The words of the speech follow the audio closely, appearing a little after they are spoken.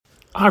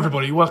Hi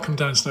everybody, welcome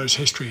to Dan Snow's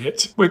History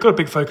Hit. We've got a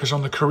big focus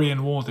on the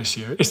Korean War this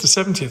year. It's the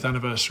 70th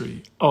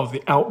anniversary of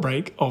the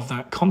outbreak of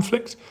that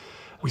conflict.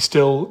 We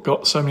still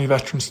got so many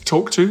veterans to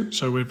talk to,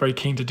 so we're very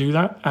keen to do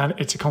that. And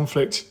it's a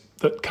conflict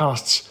that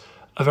casts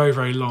a very,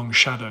 very long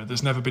shadow.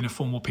 There's never been a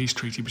formal peace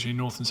treaty between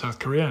North and South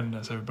Korea, and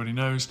as everybody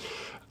knows,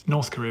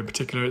 North Korea in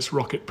particular, its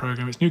rocket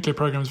program, its nuclear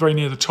program is very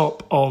near the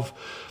top of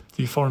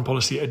the foreign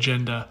policy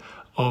agenda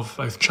of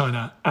both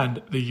China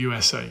and the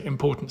USA.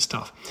 Important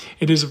stuff.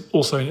 It is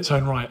also in its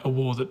own right a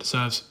war that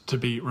deserves to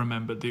be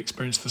remembered. The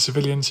experience for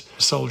civilians,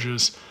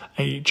 soldiers,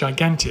 a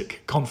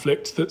gigantic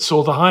conflict that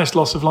saw the highest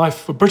loss of life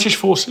for British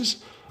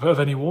forces of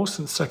any war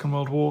since the Second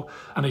World War,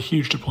 and a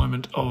huge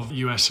deployment of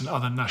US and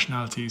other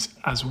nationalities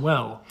as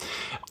well.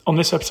 On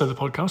this episode of the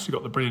podcast, we've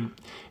got the brilliant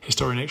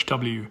historian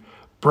H.W.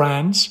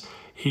 Brands.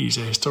 He's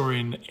a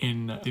historian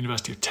in the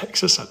University of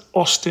Texas at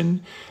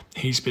Austin.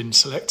 He's been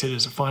selected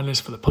as a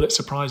finalist for the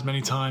Pulitzer Prize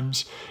many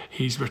times.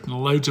 He's written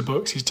loads of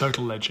books. He's a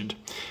total legend.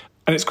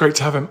 And it's great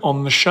to have him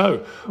on the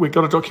show. We've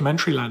got a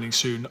documentary landing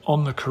soon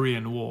on the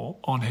Korean War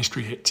on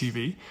History Hit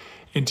TV.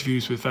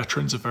 Interviews with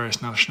veterans of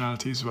various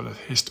nationalities as well as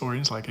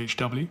historians like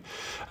HW.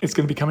 It's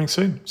going to be coming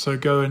soon. So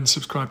go and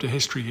subscribe to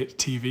History Hit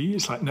TV.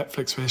 It's like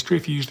Netflix for history.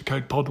 If you use the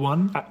code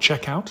POD1 at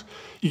checkout,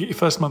 you get your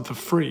first month for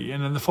free.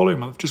 And then the following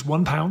month, just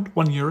 £1,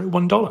 €1,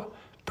 $1.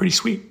 Pretty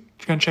sweet.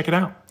 You go and check it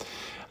out.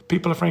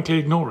 People are frankly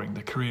ignoring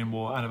the Korean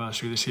War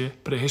anniversary this year,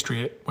 but at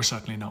History Hit, we're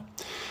certainly not.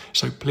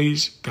 So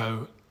please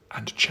go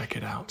and check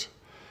it out.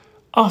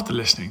 After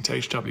listening to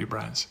HW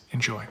Brands,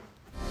 enjoy.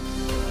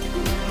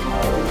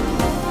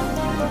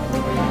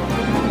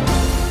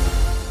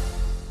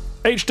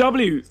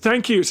 HW,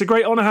 thank you. It's a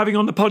great honour having you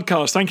on the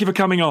podcast. Thank you for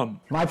coming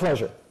on. My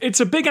pleasure. It's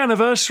a big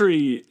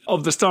anniversary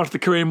of the start of the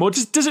Korean War.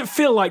 Does it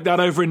feel like that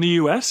over in the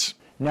US?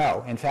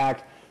 No. In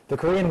fact, the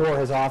Korean War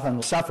has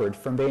often suffered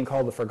from being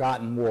called the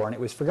Forgotten War, and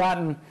it was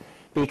forgotten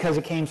because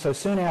it came so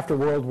soon after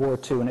World War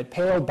II, and it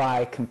paled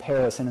by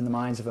comparison in the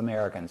minds of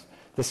Americans.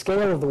 The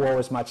scale of the war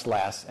was much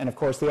less, and of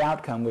course the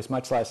outcome was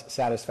much less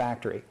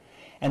satisfactory.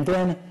 And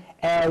then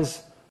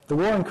as the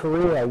war in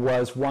Korea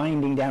was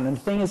winding down, and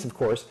the thing is, of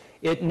course,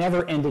 it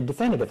never ended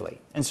definitively.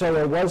 And so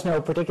there was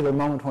no particular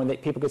moment when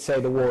people could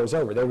say the war is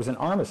over. There was an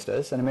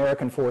armistice, and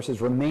American forces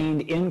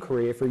remained in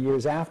Korea for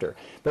years after.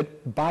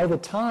 But by the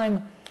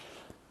time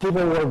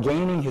people were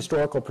gaining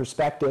historical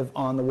perspective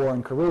on the war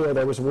in Korea,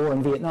 there was a war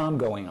in Vietnam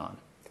going on.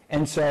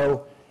 And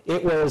so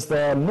it was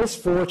the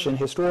misfortune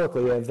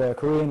historically of the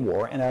Korean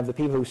War and of the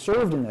people who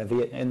served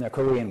in the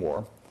Korean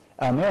War,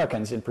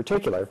 Americans in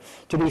particular,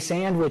 to be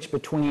sandwiched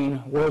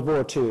between World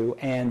War II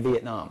and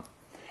Vietnam.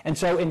 And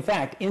so, in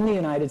fact, in the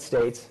United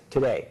States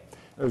today,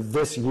 or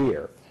this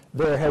year,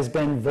 there has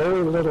been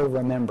very little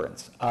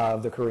remembrance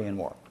of the Korean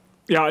War.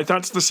 Yeah,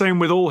 that's the same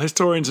with all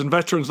historians and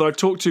veterans that I've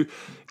talked to.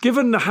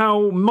 Given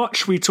how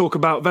much we talk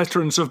about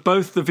veterans of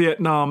both the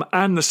Vietnam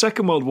and the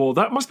Second World War,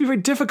 that must be very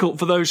difficult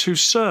for those who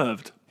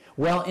served.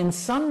 Well, in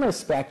some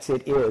respects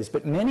it is,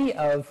 but many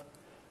of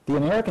the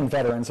American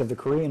veterans of the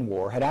Korean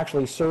War had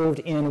actually served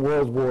in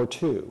World War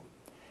II.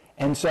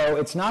 And so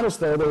it's not as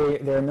though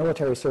their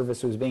military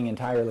service was being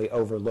entirely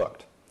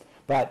overlooked.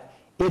 But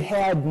it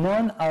had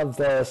none of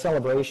the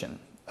celebration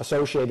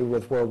associated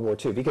with World War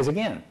II, because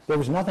again, there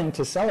was nothing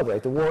to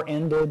celebrate. The war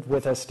ended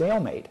with a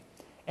stalemate.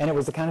 And it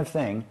was the kind of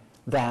thing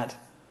that,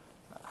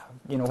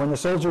 when the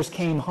soldiers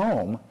came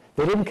home,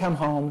 they didn't come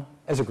home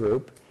as a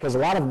group, because a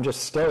lot of them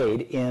just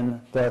stayed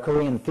in the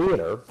Korean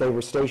theater. They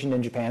were stationed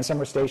in Japan, some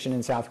were stationed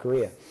in South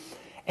Korea.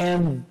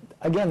 And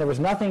again, there was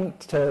nothing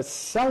to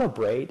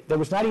celebrate. There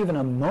was not even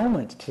a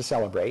moment to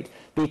celebrate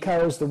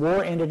because the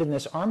war ended in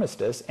this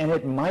armistice and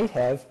it might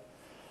have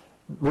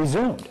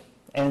resumed.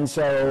 And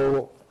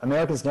so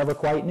Americans never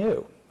quite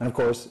knew. And of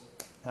course,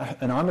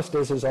 an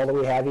armistice is all that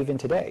we have even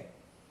today.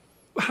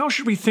 How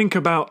should we think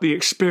about the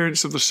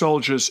experience of the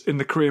soldiers in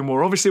the Korean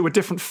War? Obviously, there were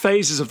different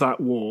phases of that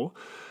war.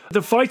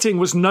 The fighting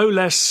was no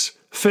less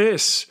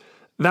fierce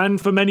than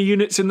for many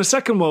units in the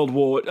Second World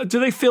War. Do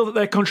they feel that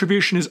their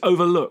contribution is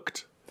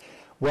overlooked?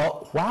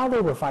 Well, while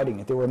they were fighting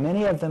it, there were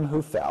many of them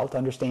who felt,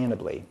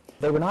 understandably,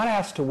 they were not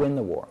asked to win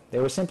the war. They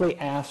were simply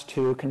asked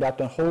to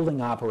conduct a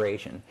holding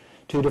operation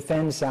to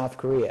defend South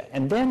Korea.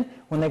 And then,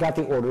 when they got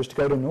the orders to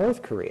go to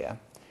North Korea,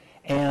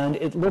 and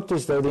it looked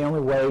as though the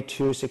only way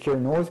to secure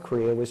North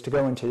Korea was to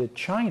go into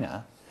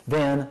China,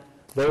 then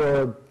they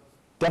were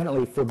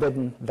definitely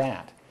forbidden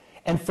that.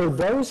 And for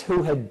those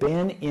who had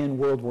been in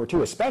World War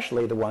II,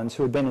 especially the ones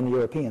who had been in the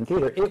European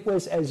theater, it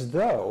was as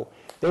though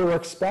they were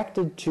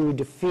expected to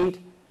defeat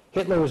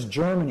Hitler's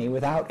Germany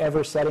without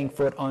ever setting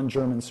foot on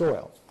German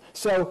soil.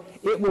 So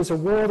it was a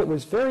war that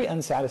was very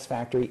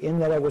unsatisfactory in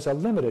that it was a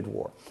limited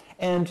war.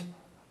 And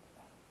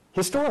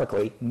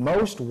historically,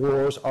 most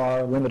wars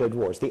are limited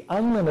wars. The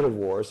unlimited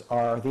wars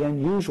are the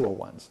unusual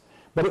ones.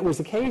 But it was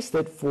the case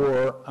that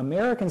for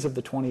Americans of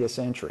the 20th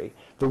century,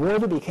 the war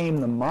that became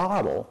the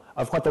model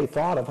of what they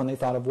thought of when they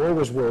thought of war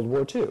was World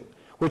War II,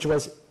 which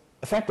was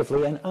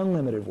effectively an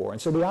unlimited war.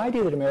 And so the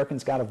idea that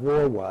Americans got of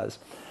war was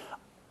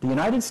the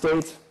United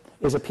States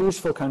is a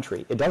peaceful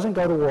country. It doesn't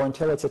go to war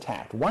until it's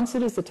attacked. Once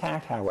it is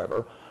attacked,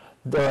 however,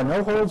 there are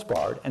no holds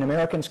barred, and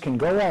Americans can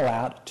go all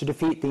out to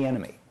defeat the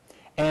enemy.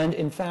 And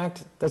in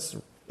fact, that's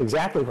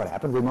exactly what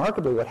happened,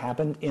 remarkably what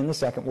happened in the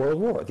Second World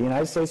War. The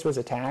United States was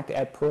attacked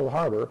at Pearl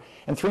Harbor,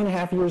 and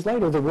 3.5 years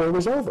later, the war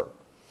was over.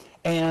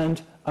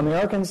 And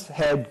Americans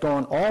had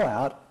gone all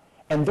out,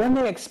 and then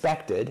they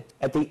expected,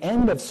 at the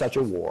end of such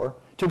a war,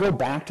 to go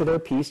back to their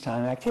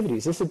peacetime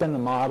activities. This had been the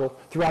model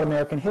throughout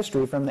American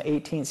history from the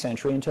 18th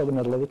century until the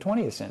middle of the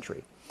 20th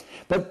century.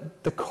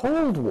 But the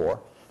Cold War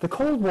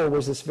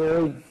was this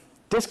very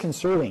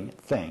disconcerting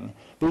thing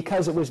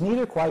because it was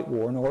neither quite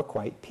war nor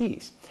quite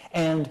peace.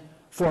 And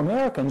for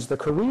Americans, the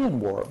Korean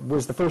War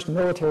was the first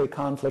military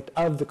conflict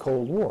of the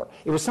Cold War.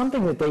 It was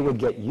something that they would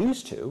get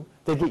used to.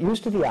 They'd get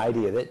used to the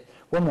idea that,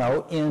 well,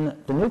 no, in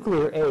the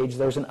nuclear age,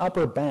 there's an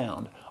upper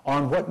bound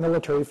on what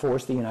military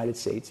force the United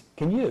States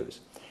can use.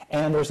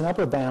 And there's an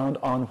upper bound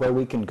on where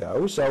we can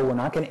go, so we're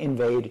not going to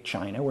invade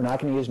China. We're not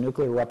going to use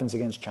nuclear weapons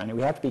against China.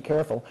 We have to be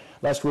careful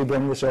lest we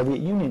bring the Soviet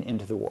Union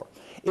into the war.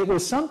 It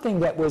was something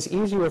that was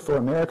easier for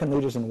American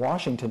leaders in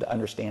Washington to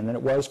understand than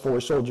it was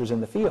for soldiers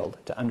in the field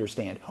to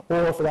understand,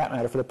 or for that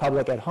matter, for the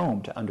public at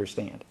home to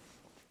understand.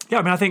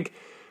 Yeah, I think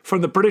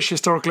from the British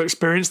historical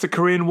experience, the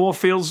Korean War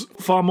feels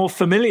far more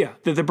familiar.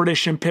 The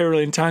British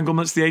imperial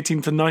entanglements, the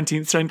 18th and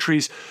 19th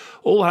centuries,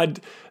 all had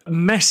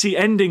messy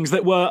endings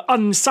that were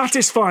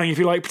unsatisfying, if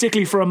you like,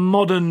 particularly for a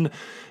modern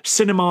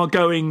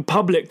cinema-going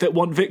public that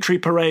want victory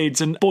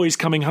parades and boys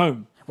coming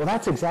home. Well,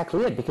 that's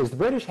exactly it, because the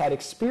British had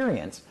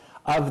experience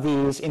of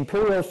these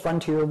imperial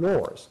frontier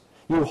wars.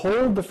 You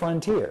hold the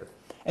frontier,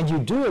 and you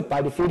do it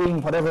by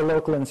defeating whatever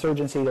local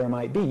insurgency there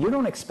might be. You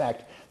don't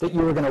expect that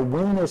you are going to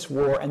win this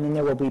war and then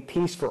there will be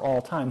peace for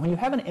all time. When you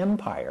have an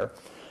empire,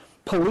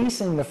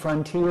 policing the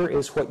frontier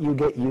is what you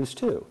get used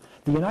to.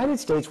 The United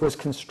States was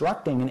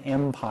constructing an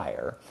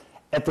empire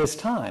at this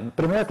time,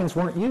 but Americans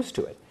weren't used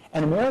to it.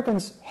 And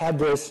Americans had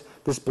this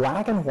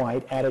black and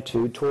white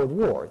attitude toward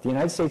war. The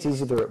United States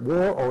is either at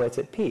war or it's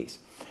at peace.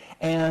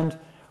 And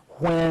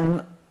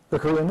when the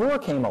Korean War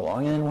came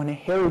along, and when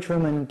Harry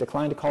Truman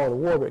declined to call it a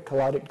war, but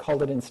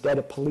called it instead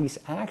a police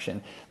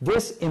action,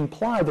 this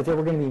implied that there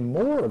were going to be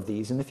more of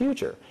these in the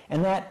future.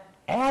 And that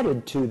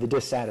added to the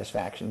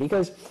dissatisfaction,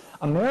 because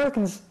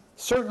Americans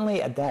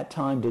certainly at that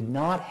time did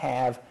not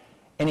have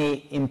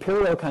any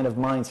imperial kind of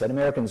mindset.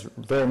 Americans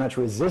very much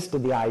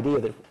resisted the idea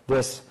that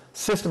this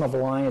system of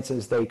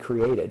alliances they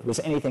created was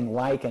anything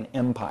like an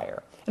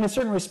empire. And in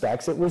certain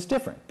respects, it was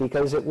different,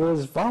 because it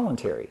was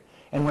voluntary.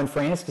 And when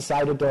France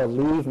decided to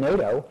leave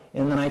NATO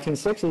in the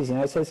 1960s, the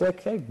United States said,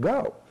 okay,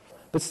 go.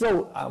 But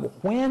still,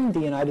 when the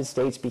United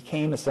States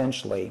became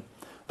essentially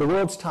the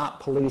world's top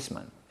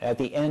policeman at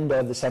the end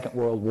of the Second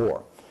World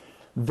War,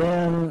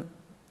 then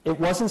it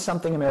wasn't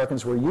something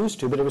Americans were used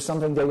to, but it was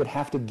something they would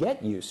have to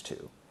get used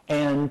to.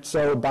 And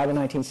so by the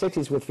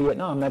 1960s with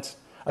Vietnam, that's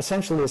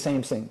essentially the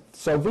same thing.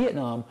 So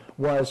Vietnam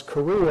was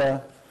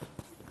Korea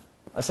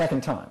a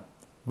second time.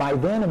 By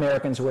then,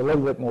 Americans were a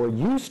little bit more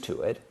used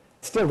to it.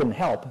 It still didn't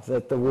help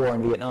that the war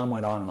in Vietnam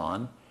went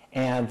on,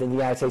 and the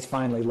United States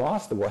finally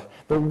lost the war.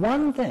 The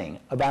one thing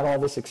about all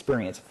this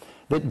experience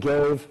that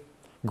gave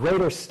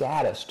greater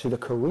status to the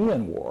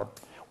Korean War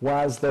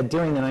was that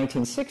during the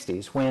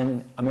 1960s,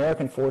 when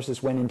American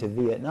forces went into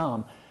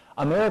Vietnam,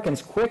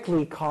 Americans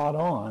quickly caught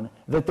on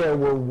that there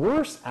were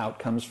worse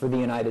outcomes for the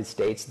United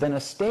States than a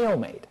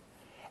stalemate.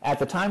 At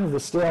the time of the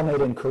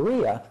stalemate in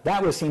Korea,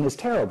 that was seen as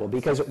terrible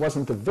because it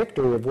wasn't the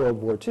victory of World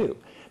War II.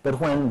 But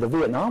when the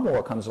Vietnam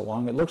War comes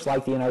along, it looks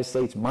like the United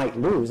States might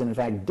lose, and in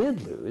fact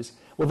did lose.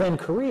 Well, then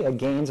Korea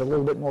gains a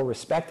little bit more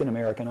respect in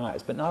American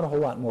eyes, but not a whole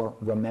lot more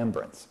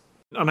remembrance.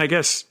 And I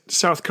guess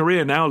South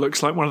Korea now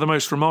looks like one of the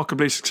most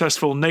remarkably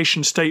successful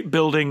nation-state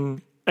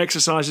building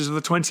exercises of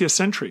the 20th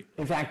century.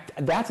 In fact,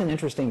 that's an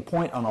interesting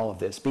point on all of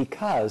this,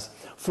 because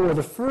for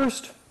the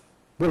first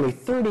really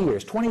 30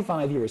 years,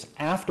 25 years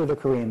after the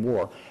Korean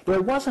War,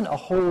 there wasn't a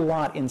whole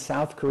lot in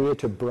South Korea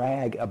to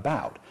brag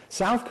about.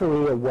 South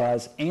Korea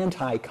was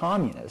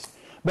anti-communist,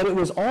 but it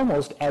was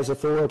almost as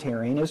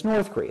authoritarian as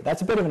North Korea.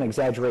 That's a bit of an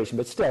exaggeration,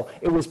 but still,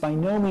 it was by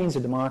no means a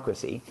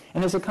democracy,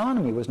 and its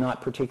economy was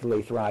not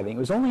particularly thriving. It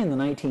was only in the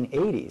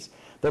 1980s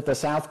that the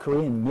South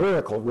Korean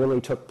miracle really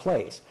took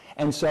place.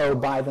 And so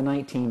by the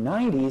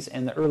 1990s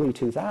and the early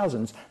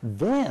 2000s,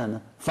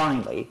 then,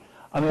 finally,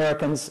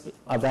 Americans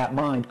of that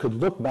mind could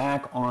look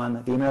back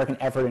on the American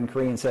effort in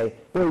Korea and say,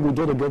 boy, we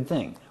did a good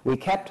thing. We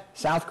kept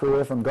South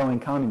Korea from going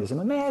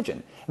communism.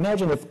 Imagine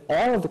if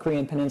all of the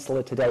Korean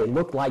Peninsula today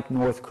looked like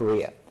North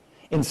Korea.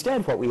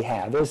 Instead, what we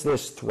have is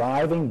this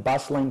thriving,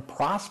 bustling,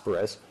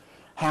 prosperous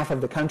half of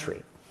the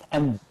country.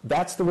 And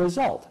that's the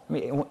result. I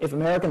mean, if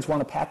Americans want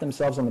to pat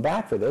themselves on the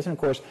back for this, and of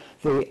course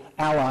the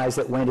allies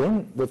that went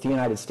in with the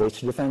United States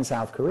to defend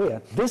South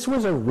Korea, this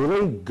was a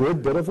really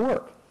good bit of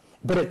work.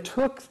 But it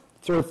took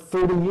sort of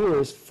 30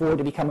 years for it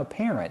to become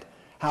apparent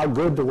how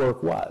good the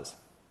work was.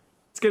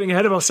 It's getting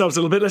ahead of ourselves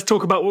a little bit. Let's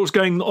talk about what was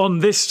going on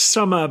this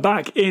summer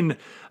back in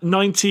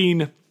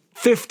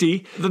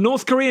 1950. The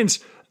North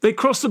Koreans They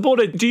crossed the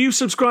border. Do you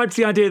subscribe to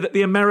the idea that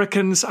the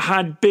Americans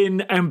had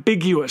been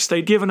ambiguous?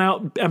 They'd given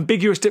out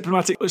ambiguous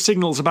diplomatic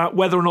signals about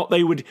whether or not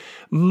they would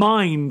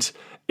mind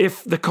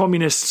if the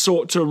communists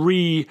sought to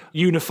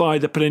reunify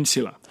the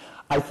peninsula?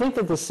 I think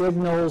that the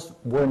signals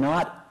were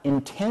not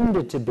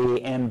intended to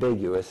be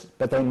ambiguous,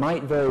 but they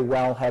might very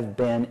well have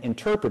been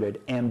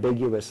interpreted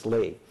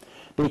ambiguously.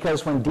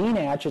 Because when Dean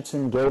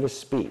Acheson gave a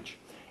speech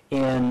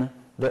in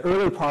the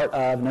early part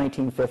of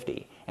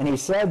 1950, and he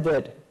said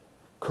that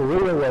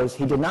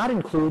he did not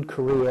include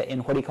Korea in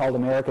what he called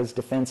America's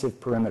defensive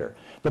perimeter.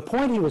 The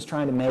point he was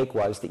trying to make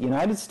was that the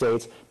United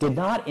States did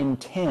not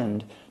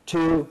intend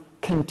to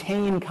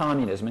contain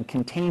communism, and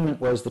containment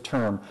was the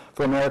term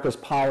for America's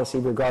policy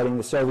regarding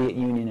the Soviet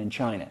Union and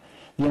China.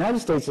 The United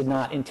States did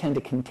not intend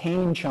to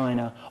contain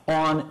China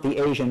on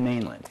the Asian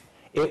mainland.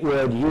 It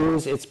would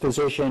use its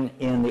position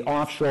in the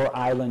offshore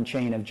island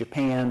chain of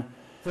Japan,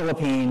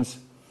 Philippines,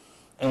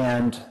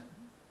 and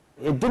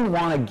it didn't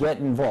want to get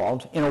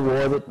involved in a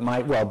war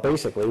that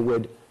basically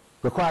would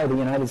require the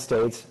United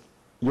States,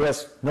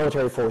 U.S.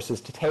 military forces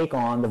to take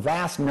on the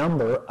vast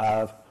number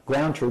of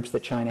ground troops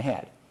that China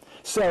had.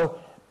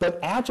 But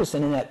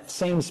Acheson in that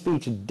same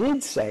speech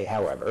did say,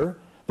 however,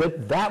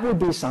 that that would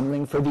be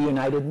something for the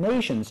United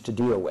Nations to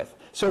deal with.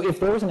 So if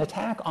there was an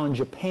attack on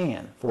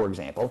Japan, for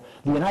example,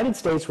 the United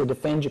States would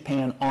defend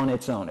Japan on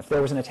its own. If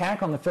there was an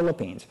attack on the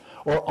Philippines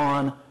or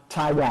on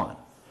Taiwan,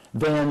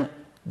 then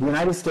the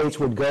United States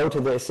would go to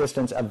the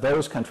assistance of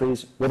those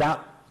countries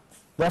without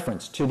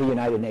reference to the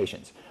United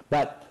Nations.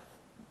 But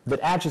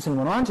Acheson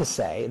went on to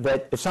say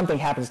that if something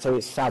happens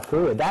to South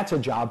Korea, that's a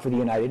job for the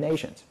United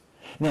Nations.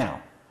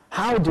 Now,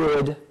 how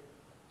did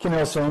Kim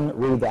Il-sung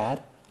read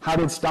that? How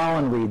did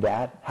Stalin read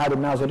that? How did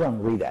Mao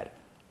Zedong read that?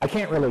 I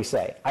can't really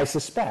say. I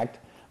suspect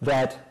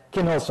that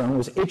Kim Il-sung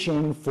was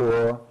itching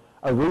for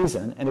a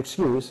reason, an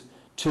excuse,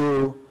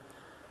 to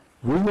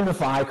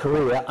reunify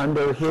Korea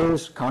under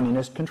his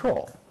communist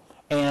control.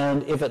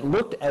 And if it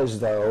looked as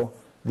though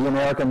the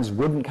Americans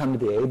wouldn't come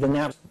to the aid, then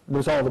that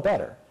was all the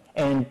better.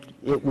 And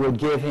it would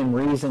give him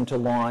reason to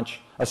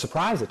launch a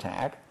surprise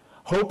attack,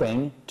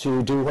 hoping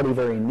to do what he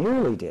very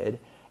nearly did,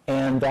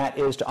 and that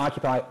is to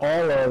occupy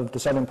all of the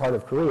southern part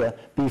of Korea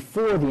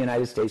before the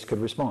United States could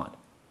respond.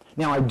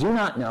 Now, I do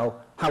not know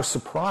how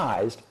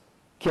surprised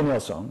Kim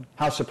Il-sung,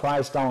 how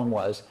surprised Stalin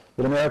was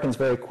that Americans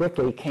very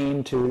quickly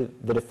came to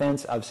the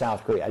defense of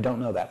South Korea. I don't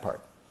know that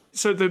part.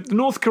 So the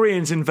North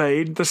Koreans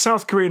invade, the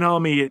South Korean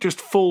army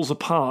just falls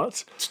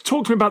apart.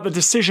 Talk to me about the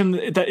decision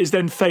that is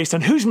then faced,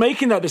 and who's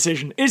making that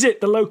decision? Is it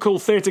the local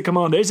theatre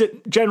commander? Is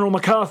it General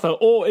MacArthur?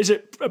 Or is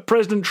it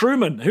President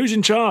Truman? Who's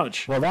in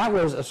charge? Well, that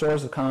was a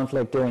source of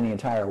conflict during the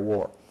entire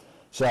war.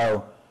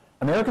 So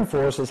American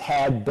forces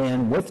had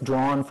been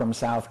withdrawn from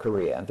South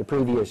Korea the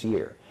previous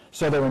year.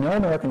 So there were no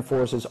American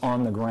forces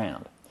on the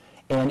ground.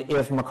 And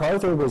if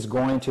MacArthur was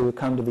going to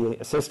come to the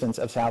assistance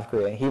of South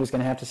Korea, he was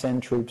going to have to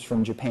send troops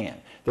from Japan.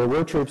 There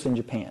were troops in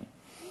Japan.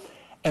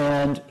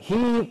 And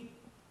he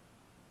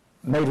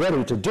made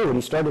ready to do it.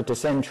 He started to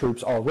send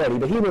troops already,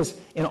 but he was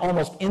in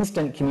almost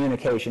instant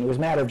communication. It was a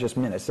matter of just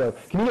minutes. So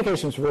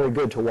communications were very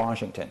good to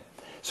Washington.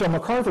 So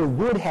MacArthur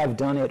would have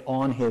done it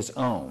on his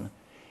own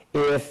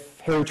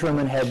if Harry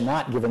Truman had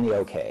not given the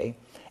okay,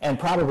 and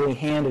probably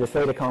handed a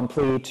fait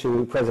accompli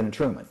to President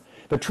Truman.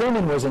 But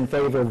Truman was in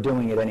favor of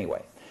doing it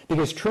anyway,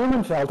 because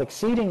Truman felt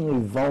exceedingly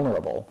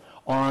vulnerable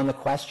on the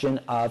question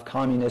of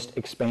communist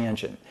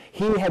expansion.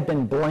 He had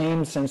been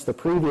blamed since the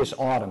previous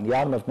autumn, the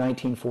autumn of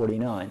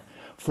 1949,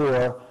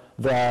 for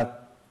the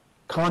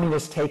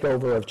communist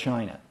takeover of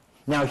China.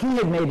 Now, he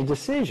had made a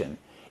decision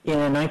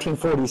in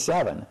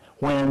 1947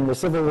 when the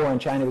civil war in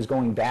China was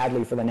going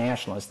badly for the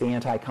nationalists, the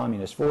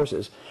anti-communist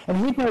forces, and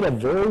he'd made a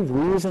very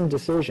reasoned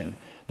decision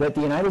that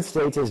the United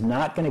States is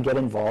not going to get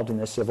involved in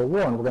this civil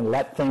war, and we're going to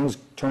let things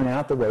turn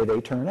out the way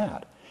they turn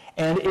out.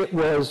 And it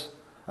was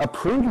a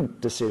prudent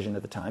decision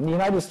at the time. The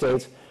United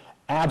States,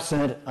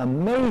 absent a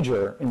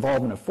major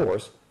involvement of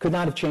force, could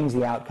not have changed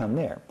the outcome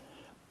there.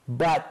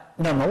 But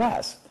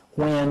nonetheless,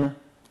 when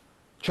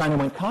China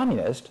went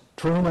communist,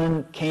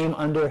 Truman came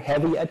under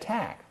heavy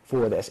attack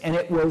for this. And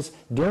it was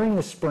during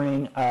the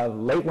spring of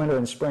late winter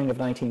and spring of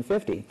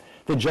 1950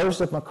 that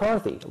Joseph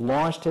McCarthy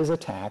launched his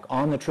attack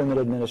on the Truman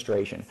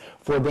administration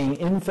for being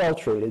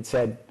infiltrated,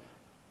 said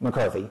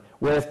McCarthy,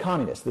 with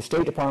communists. The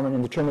State Department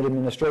and the Truman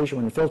administration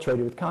were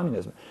infiltrated with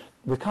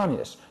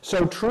communists.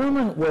 So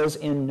Truman was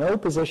in no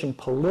position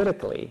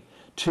politically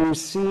to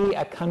see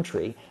a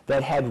country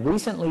that had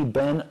recently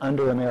been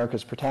under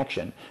America's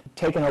protection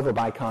taken over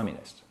by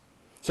communists.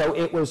 So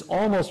it was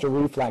almost a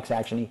reflex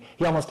action.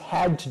 He almost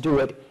had to do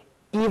it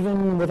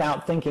even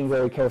without thinking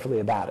very carefully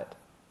about it.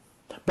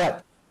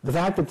 But the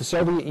fact that the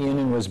Soviet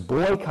Union was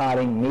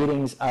boycotting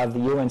meetings of the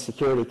UN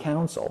Security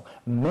Council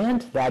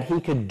meant that he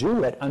could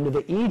do it under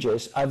the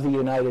aegis of the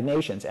United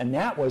Nations, and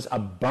that was a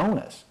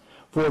bonus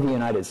for the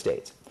United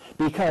States,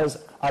 because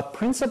a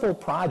principal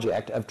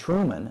project of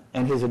Truman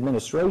and his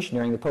administration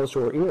during the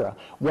post-war era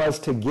was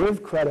to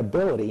give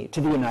credibility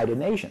to the United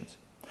Nations.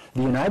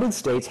 The United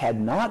States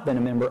had not been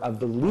a member of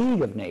the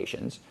League of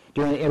Nations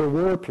during the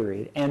interwar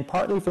period, and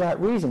partly for that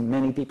reason,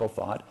 many people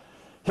thought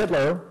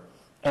Hitler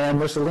and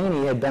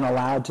Mussolini had been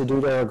allowed to do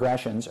their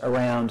aggressions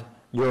around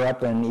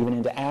Europe and even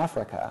into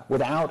Africa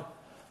without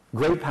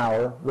great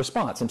power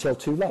response until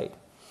too late.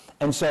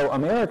 And so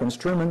Americans,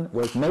 Truman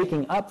was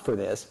making up for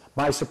this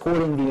by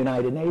supporting the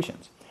United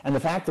Nations. And the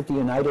fact that the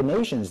United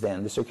Nations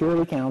then, the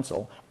Security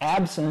Council,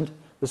 absent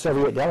the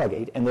Soviet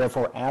delegate and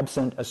therefore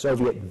absent a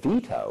Soviet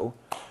veto,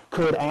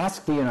 could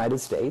ask the United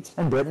States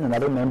and Britain and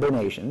other member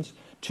nations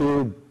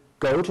to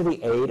go to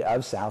the aid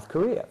of South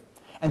Korea.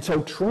 And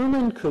so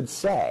Truman could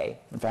say,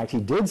 in fact, he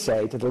did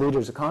say to the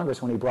leaders of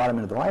Congress when he brought them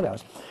into the White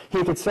House,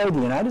 he could say the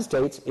United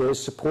States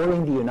is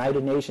supporting the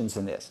United Nations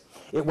in this.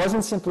 It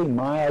wasn't simply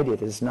my idea.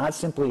 This is not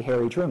simply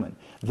Harry Truman.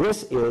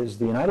 This is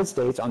the United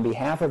States on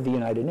behalf of the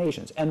United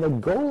Nations. And the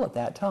goal at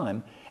that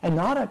time, and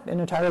not an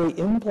entirely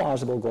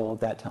implausible goal at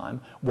that time,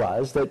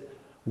 was that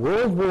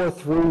World War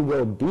III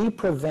will be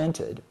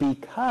prevented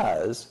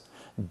because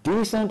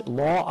decent,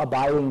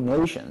 law-abiding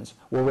nations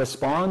will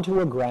respond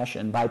to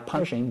aggression by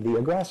punishing the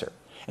aggressor.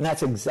 And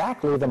that's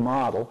exactly the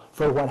model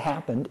for what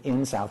happened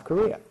in South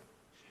Korea.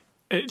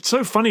 It's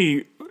so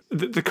funny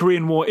that the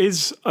Korean War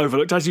is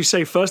overlooked. As you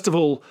say, first of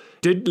all,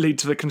 did lead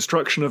to the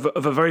construction of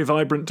a very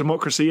vibrant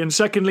democracy. And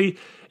secondly,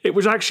 it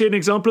was actually an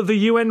example of the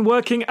UN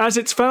working as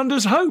its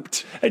founders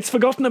hoped. It's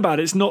forgotten about.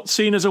 It's not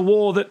seen as a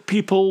war that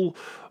people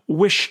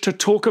wish to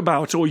talk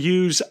about or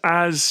use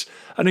as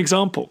an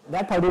example.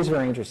 That part is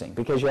very interesting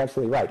because you're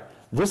absolutely right.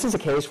 This is a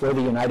case where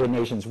the United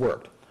Nations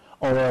worked.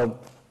 Although,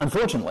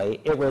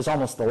 unfortunately, it was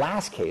almost the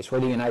last case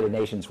where the United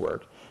Nations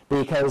worked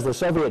because the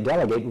Soviet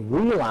delegate,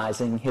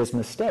 realizing his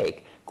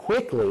mistake,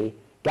 quickly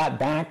got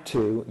back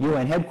to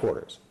UN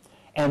headquarters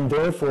and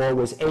therefore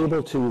was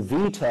able to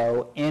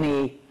veto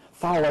any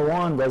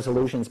follow-on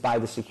resolutions by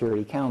the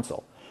Security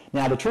Council.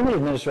 Now, the Truman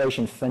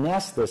administration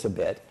finessed this a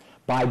bit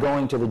by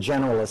going to the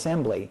General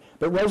Assembly,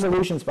 but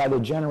resolutions by the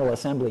General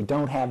Assembly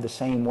don't have the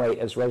same weight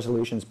as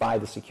resolutions by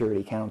the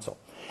Security Council.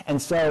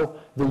 And so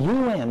the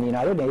UN, the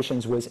United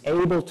Nations, was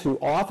able to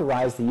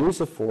authorize the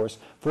use of force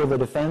for the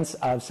defense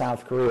of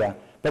South Korea,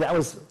 but that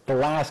was the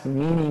last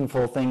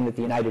meaningful thing that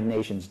the United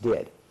Nations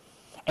did.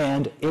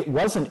 And it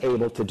wasn't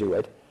able to do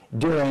it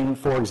during,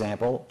 for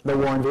example, the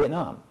war in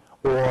Vietnam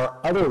or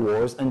other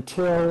wars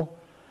until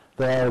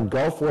the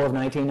Gulf War of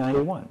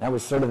 1991. That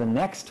was sort of the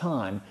next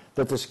time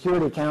that the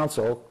Security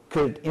Council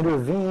could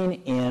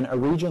intervene in a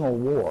regional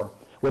war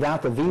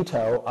without the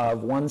veto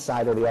of one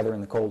side or the other in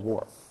the Cold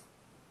War.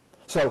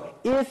 So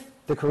if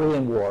the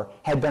Korean War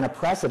had been a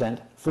precedent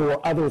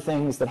for other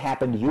things that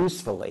happened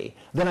usefully,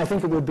 then I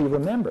think it would be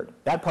remembered.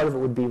 That part of it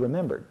would be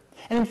remembered.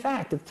 And in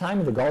fact, at the time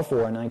of the Gulf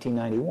War in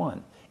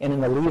 1991, and in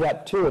the lead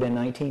up to it in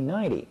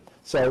 1990,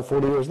 so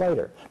 40 years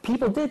later,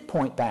 people did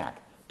point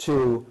back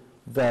to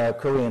the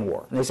Korean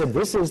War. And they said,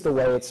 this is the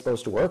way it's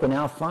supposed to work, and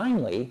now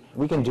finally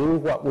we can do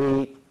what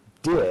we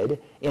did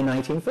in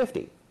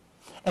 1950.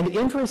 And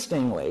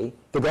interestingly,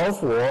 the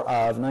Gulf War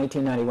of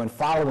 1991,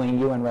 following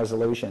UN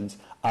resolutions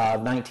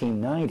of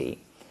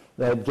 1990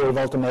 that gave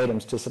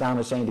ultimatums to Saddam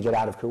Hussein to get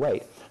out of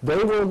Kuwait,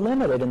 they were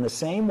limited in the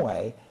same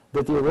way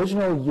that the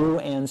original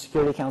UN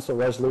Security Council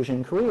resolution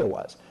in Korea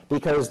was,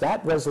 because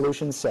that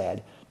resolution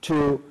said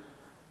to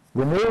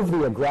remove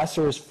the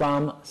aggressors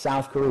from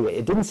South Korea.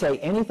 It didn't say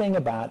anything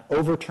about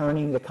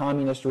overturning the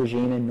communist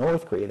regime in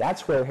North Korea.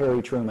 That's where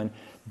Harry Truman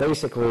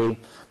basically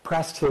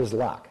pressed his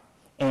luck,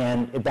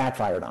 and it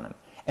backfired on him.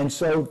 And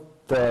so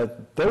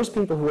those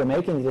people who were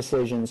making the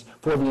decisions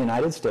for the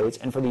United States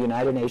and for the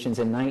United Nations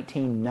in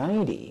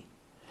 1990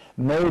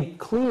 made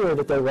clear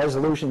that their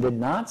resolution did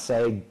not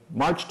say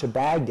march to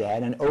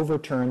Baghdad and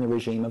overturn the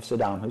regime of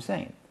Saddam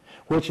Hussein,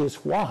 which is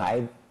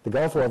why the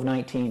Gulf War of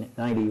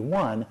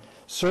 1991,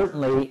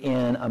 certainly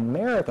in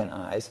American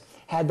eyes,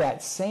 had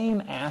that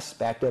same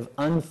aspect of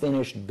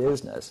unfinished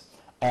business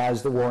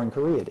as the war in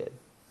Korea did.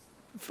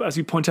 As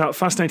you point out,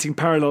 fascinating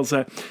parallels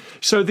there.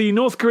 So the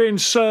North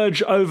Koreans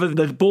surge over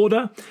the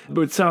border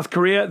with South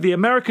Korea. The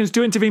Americans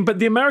do intervene, but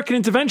the American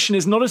intervention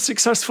is not as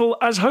successful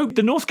as hoped.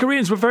 The North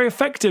Koreans were very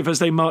effective as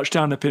they marched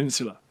down the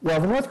peninsula. Well,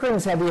 the North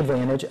Koreans had the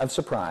advantage of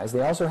surprise.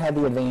 They also had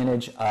the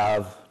advantage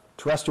of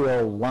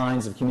terrestrial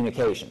lines of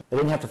communication. They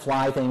didn't have to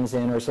fly things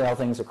in or sail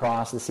things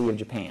across the Sea of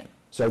Japan.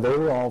 So they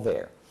were all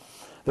there.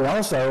 They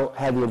also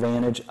had the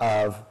advantage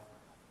of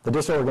the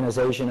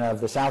disorganization of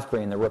the South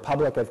Korean, the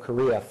Republic of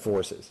Korea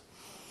forces.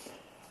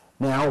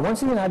 Now, once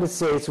the United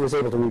States was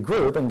able to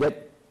regroup and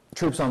get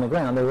troops on the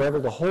ground, they were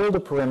able to hold a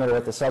perimeter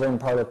at the southern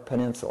part of the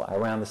peninsula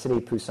around the city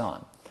of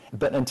Pusan.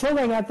 But until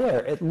they got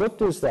there, it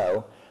looked as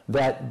though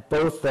that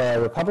both the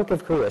Republic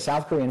of Korea,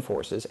 South Korean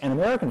forces, and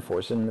American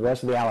forces and the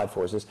rest of the Allied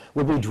forces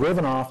would be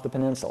driven off the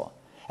peninsula,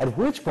 at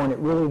which point it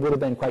really would have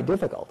been quite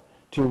difficult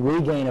to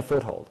regain a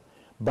foothold.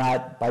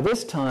 But by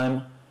this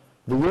time,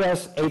 the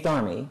U.S. 8th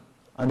Army,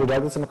 under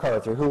Douglas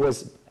MacArthur, who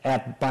was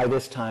by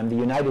this time the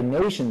United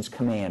Nations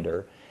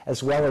commander,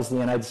 as well as the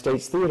United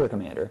States theater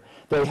commander,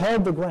 they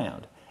held the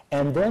ground.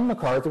 And then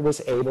MacArthur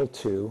was able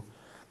to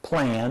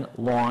plan,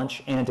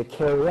 launch, and to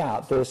carry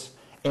out this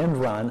end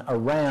run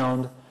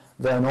around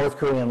the North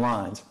Korean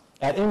lines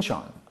at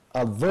Incheon,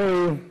 a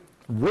very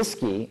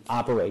risky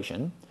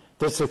operation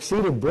that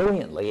succeeded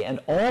brilliantly and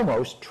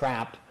almost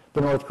trapped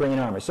the North Korean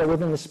army. So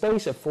within the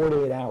space of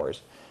 48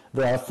 hours,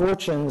 the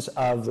fortunes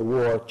of the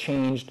war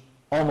changed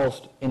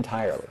almost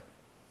entirely.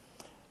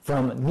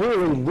 From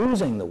nearly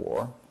losing the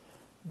war,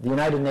 the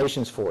United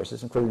Nations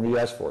forces, including the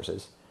U.S.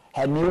 forces,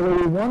 had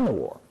nearly won the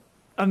war.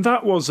 And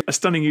that was a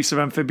stunning use of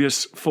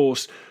amphibious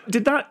force.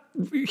 Did that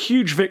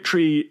huge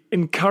victory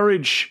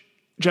encourage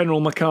General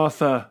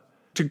MacArthur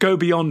to go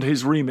beyond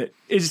his remit?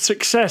 Is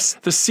success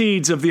the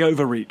seeds of the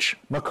overreach?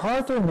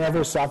 MacArthur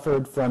never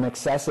suffered from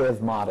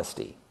excessive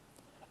modesty.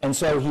 And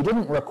so he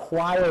didn't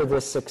require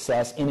this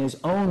success in his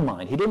own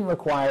mind. He didn't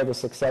require the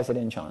success at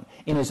Incheon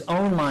in his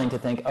own mind to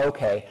think,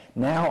 okay,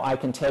 now I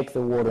can take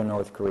the war to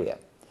North Korea.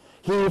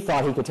 He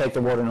thought he could take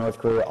the war to North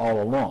Korea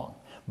all along.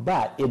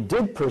 But it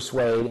did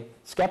persuade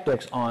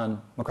skeptics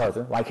on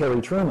MacArthur, like Harry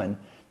Truman,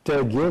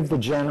 to give the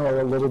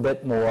general a little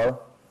bit more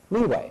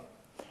leeway.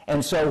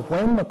 And so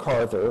when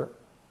MacArthur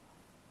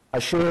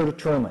assured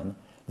Truman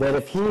that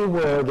if he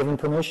were given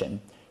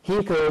permission,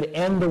 he could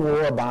end the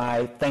war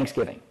by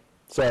Thanksgiving.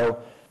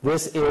 So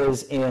this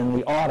is in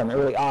the autumn,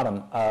 early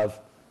autumn of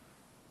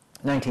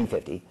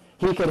 1950.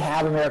 He could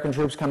have American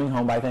troops coming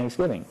home by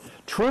Thanksgiving.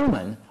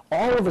 Truman,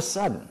 all of a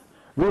sudden,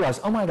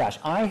 realized, oh my gosh,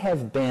 I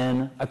have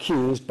been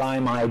accused by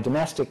my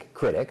domestic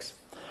critics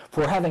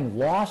for having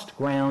lost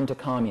ground to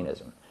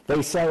communism.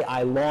 They say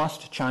I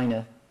lost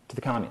China to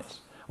the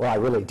communists. Well, I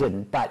really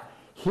didn't, but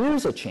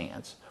here's a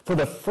chance for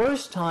the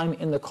first time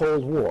in the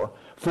Cold War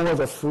for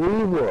the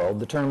free world,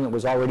 the term that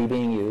was already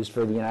being used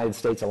for the United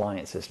States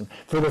alliance system,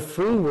 for the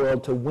free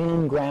world to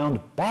win ground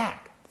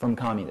back from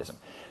communism.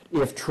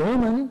 If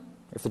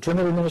the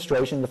Truman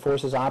administration, the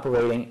forces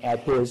operating at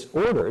his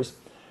orders,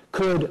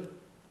 could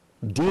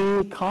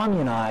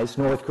decommunize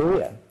North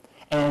Korea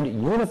and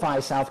unify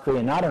South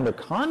Korea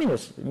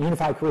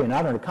unify Korea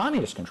not under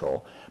communist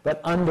control, but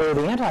under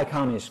the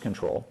anti-communist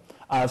control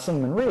of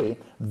Syngman Rhee,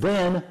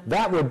 then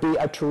that would be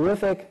a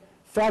terrific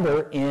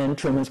feather in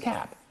Truman's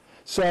cap.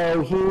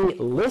 So he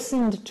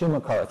listened to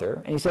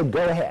MacArthur and he said,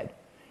 go ahead.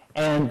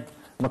 And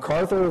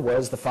MacArthur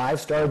was the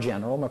five-star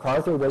general.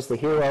 MacArthur was the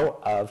hero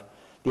of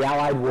the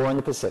Allied War in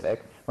the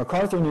Pacific.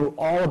 MacArthur knew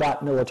all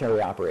about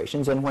military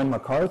operations, and when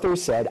MacArthur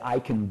said, I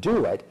can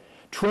do it,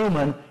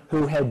 Truman,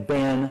 who had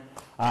been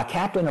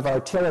captain of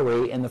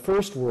artillery in the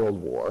First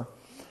World War,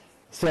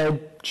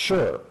 said,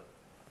 sure.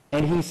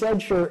 And he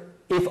said, sure,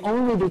 if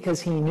only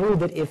because he knew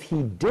that if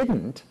he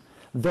didn't,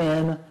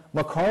 then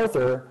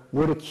MacArthur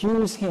would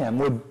accuse him,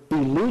 would be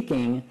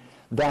leaking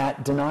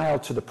that denial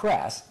to the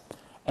press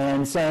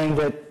and saying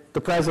that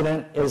the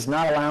president is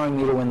not allowing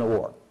me to win the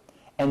war.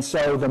 And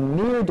so the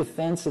mere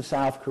defense of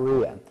South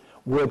Korea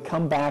would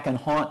come back and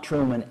haunt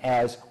Truman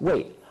as,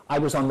 wait, I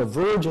was on the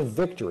verge of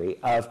victory,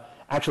 of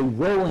actually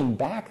rolling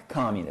back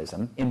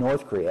communism in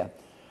North Korea,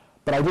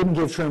 but I didn't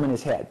give Truman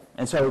his head.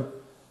 And so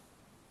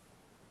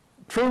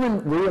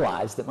Truman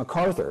realized that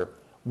MacArthur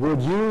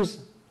would use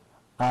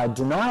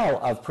denial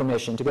of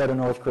permission to go to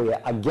North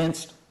Korea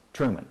against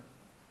Truman.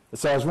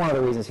 So that was one of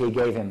the reasons he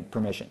gave him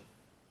permission.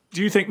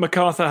 Do you think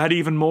MacArthur had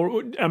even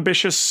more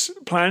ambitious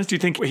plans? Do you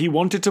think he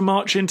wanted to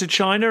march into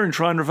China and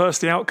try and reverse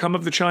the outcome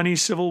of the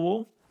Chinese Civil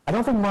War? I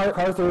don't think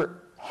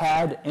MacArthur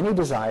had any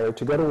desire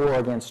to go to war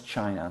against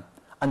China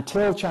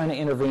until China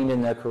intervened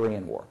in the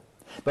Korean War.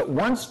 But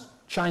once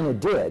China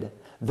did,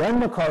 then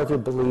MacArthur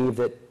believed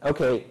that,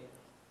 okay,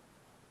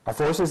 our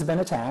forces have been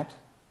attacked,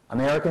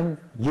 American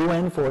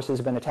UN forces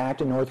have been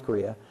attacked in North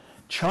Korea.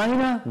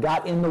 China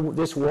got in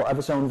this war of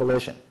its own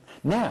volition.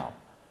 Now,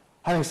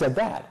 having said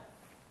that,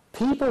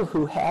 people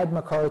who had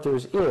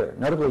MacArthur's ear,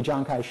 notably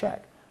Chiang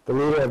Kai-shek, the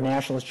leader of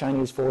nationalist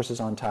Chinese forces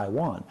on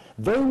Taiwan,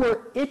 they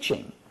were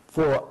itching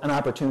for an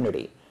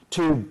opportunity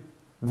to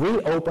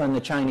reopen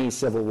the Chinese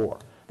Civil War.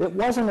 It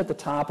wasn't at the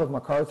top of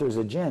MacArthur's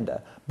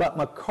agenda, but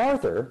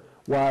MacArthur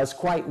was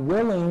quite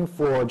willing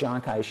for Chiang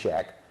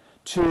Kai-shek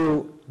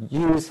to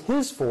use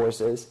his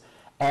forces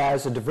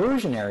as a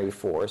diversionary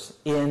force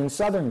in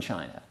southern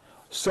China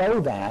so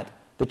that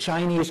the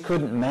Chinese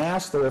couldn't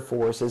mass their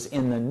forces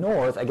in the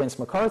north against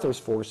MacArthur's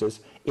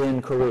forces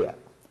in Korea.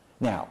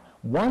 Now,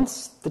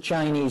 once the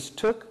Chinese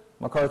took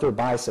MacArthur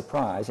by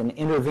surprise and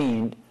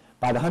intervened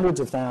by the hundreds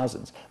of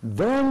thousands,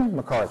 then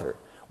MacArthur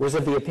was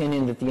of the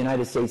opinion that the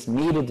United States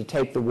needed to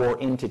take the war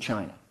into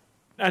China.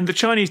 And the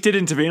Chinese did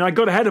intervene. I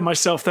got ahead of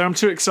myself there. I'm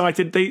too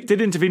excited. They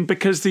did intervene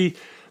because the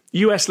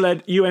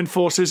US-led UN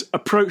forces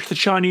approached the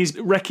Chinese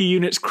recce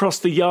units,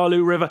 crossed the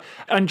Yalu River,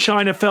 and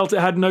China felt it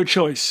had no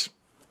choice.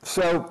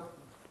 So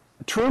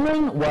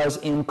Truman was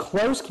in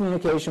close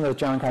communication with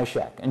Chiang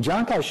Kai-shek, and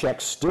Chiang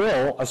Kai-shek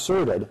still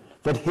asserted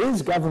that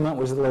his government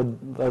was the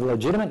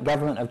legitimate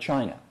government of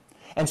China.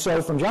 And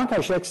so from Chiang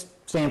Kai-shek's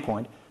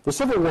standpoint, the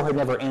Civil War had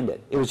never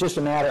ended. It was just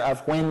a matter of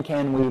when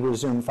can we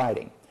resume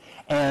fighting.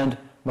 And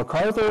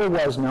MacArthur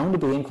was known to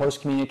be in close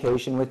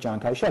communication with Chiang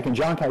Kai-shek, and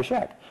Chiang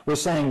Kai-shek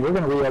was saying, we're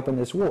going to reopen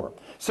this war.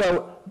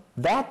 So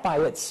that by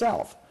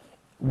itself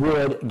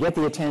would get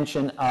the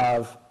attention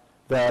of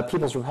the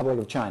People's Republic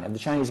of China, of the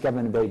Chinese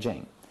government in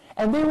Beijing.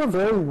 And they were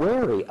very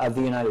wary of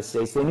the United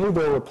States. They knew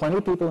there were plenty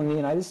of people in the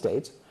United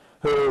States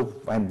who,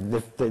 and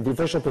the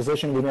official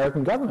position of the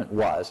American government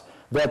was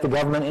that the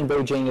government in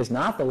Beijing is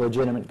not the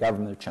legitimate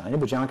government of China,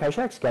 but Chiang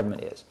Kai-shek's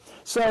government is.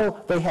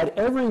 So they had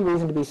every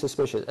reason to be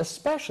suspicious,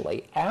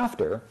 especially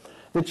after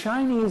the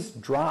Chinese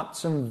dropped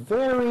some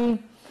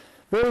very,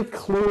 very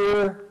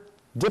clear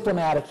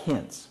diplomatic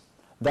hints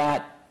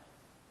that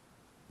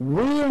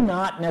we're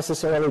not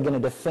necessarily going to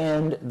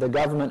defend the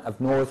government of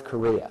North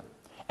Korea.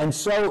 And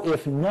so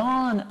if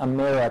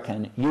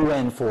non-American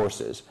UN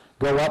forces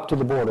go up to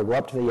the border, go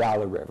up to the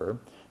Yalu River,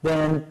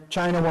 then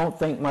China won't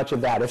think much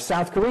of that. If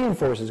South Korean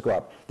forces go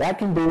up, that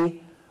can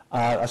be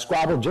a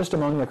squabble just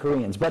among the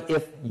Koreans. But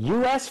if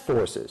U.S.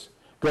 forces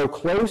go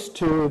close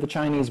to the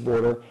Chinese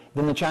border,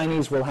 then the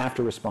Chinese will have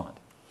to respond.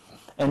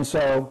 And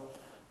so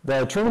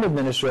the Truman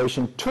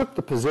administration took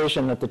the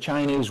position that the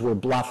Chinese were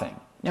bluffing.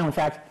 Now, in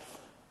fact,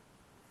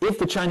 if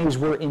the Chinese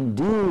were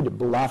indeed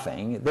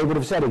bluffing, they would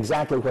have said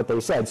exactly what they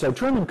said. So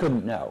Truman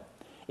couldn't know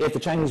if the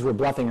Chinese were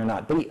bluffing or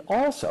not. But he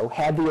also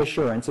had the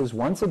assurances,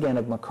 once again,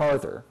 of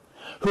MacArthur,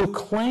 who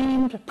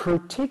claimed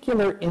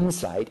particular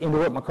insight into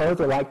what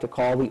MacArthur liked to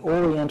call the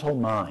Oriental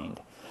mind.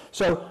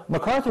 So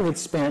MacArthur had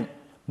spent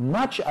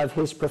much of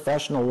his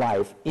professional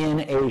life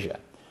in Asia.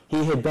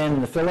 He had been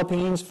in the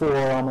Philippines for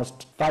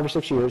almost 5 or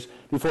 6 years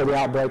before the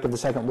outbreak of the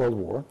Second World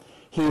War.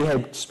 He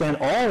had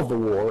spent all of the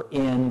war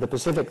in the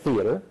Pacific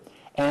Theater,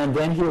 and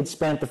then he had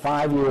spent the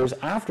 5 years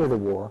after the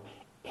war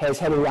as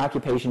head of the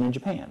occupation in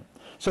Japan.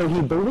 So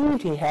he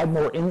believed he had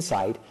more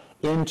insight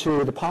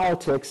into the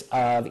politics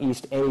of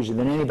East Asia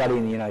than anybody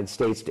in the United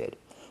States did.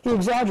 He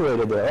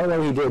exaggerated there,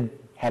 although he did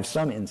have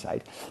some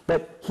insight.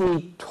 But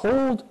he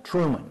told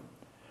Truman,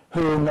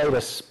 who made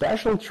a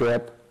special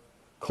trip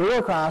clear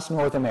across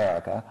North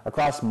America,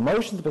 across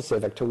most of the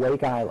Pacific to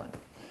Wake Island,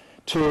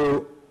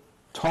 to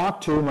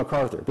talk to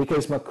MacArthur,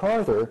 because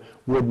MacArthur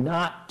would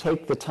not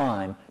take the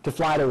time to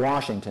fly to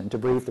Washington to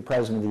brief the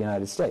President of the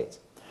United States.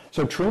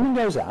 So Truman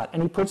goes out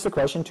and he puts the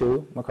question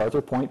to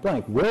MacArthur point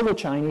blank, will the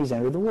Chinese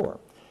enter the war?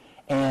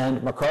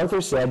 And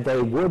MacArthur said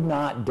they would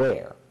not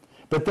dare.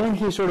 But then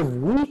he sort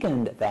of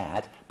weakened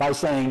that by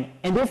saying,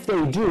 and if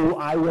they do,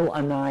 I will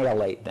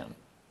annihilate them.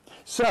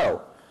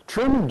 So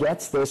Truman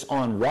gets this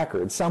on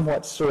record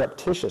somewhat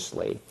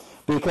surreptitiously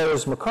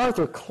because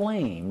MacArthur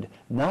claimed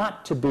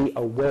not to be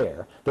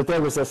aware that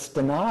there was a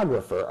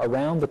stenographer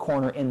around the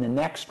corner in the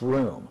next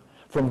room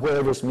from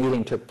where this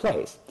meeting took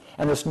place.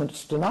 And the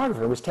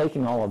stenographer was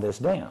taking all of this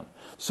down.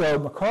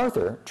 So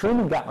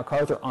Truman got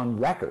MacArthur on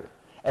record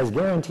as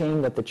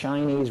guaranteeing that the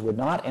Chinese would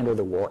not enter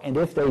the war, and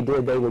if they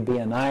did, they would be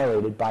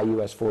annihilated by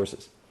U.S.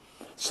 forces.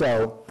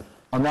 So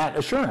on that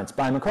assurance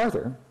by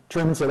MacArthur,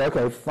 Truman said,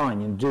 okay,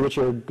 fine, you do what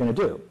you're going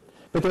to do.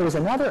 But there was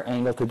another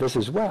angle to this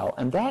as well,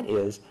 and that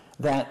is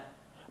that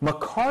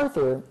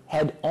MacArthur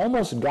had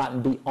almost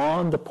gotten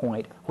beyond the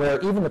point where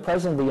even the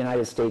President of the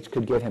United States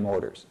could give him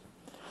orders,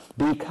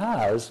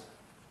 because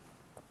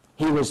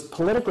he was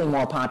politically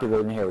more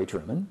popular than Harry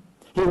Truman.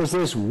 He was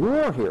this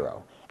war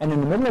hero, and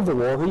in the middle of the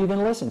war, who are you going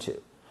to listen to?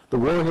 The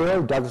war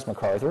hero, Douglas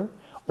MacArthur,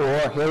 or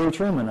Harry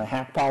Truman, a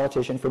hack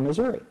politician from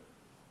Missouri?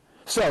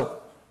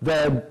 So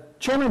the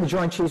chairman of the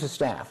Joint Chiefs of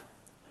Staff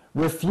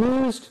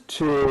refused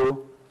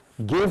to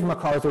give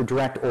MacArthur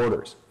direct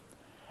orders.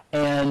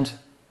 And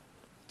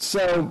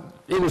so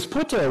it was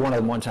put to one of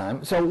them one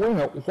time, so wait a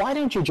minute, why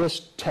don't you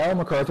just tell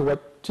MacArthur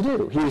what to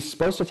do? He's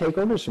supposed to take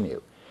orders from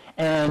you.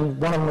 And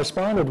one of them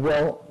responded,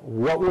 well,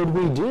 what would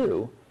we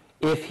do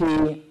if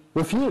he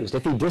refused,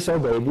 if he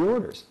disobeyed the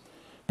orders?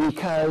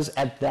 Because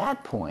at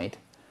that point,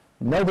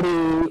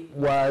 nobody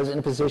was in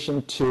a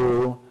position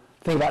to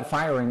think about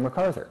firing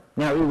MacArthur.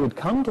 Now, it would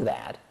come to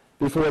that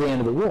before the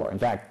end of the war, in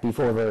fact,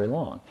 before very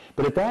long.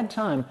 But at that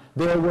time,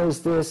 there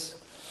was this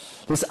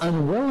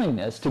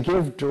unwillingness to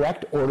give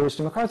direct orders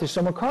to MacArthur.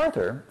 So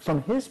MacArthur,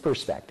 from his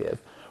perspective,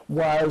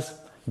 was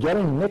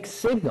getting mixed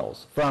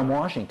signals from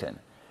Washington.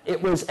 It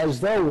was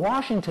as though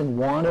Washington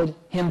wanted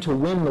him to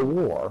win the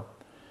war,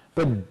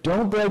 but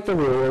don't break the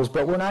rules,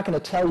 but we're not going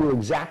to tell you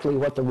exactly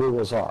what the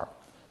rules are.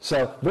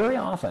 So very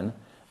often,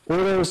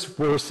 orders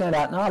were sent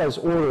out not as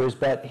orders,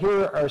 but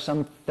here are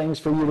some things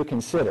for you to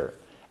consider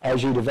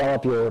as you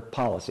develop your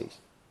policies.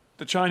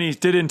 The Chinese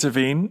did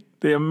intervene.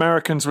 The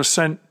Americans were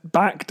sent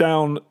back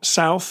down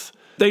south.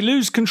 They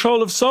lose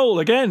control of Seoul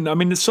again. I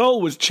mean, the Seoul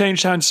was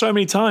changed hands so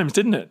many times,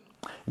 didn't it?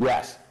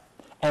 Yes.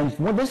 And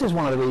this is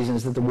one of the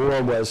reasons that the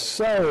war was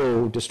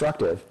so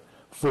destructive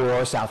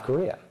for South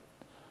Korea,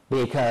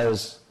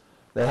 because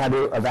they had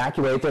to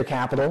evacuate their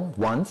capital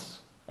once,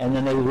 and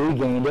then they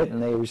regained it,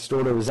 and they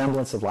restored a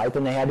resemblance of life,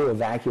 and they had to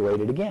evacuate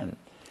it again.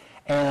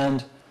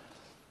 And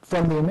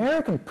from the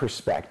American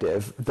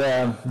perspective,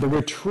 the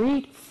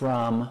retreat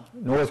from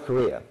North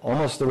Korea,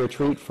 almost the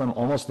retreat from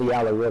almost the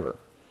Yalu River,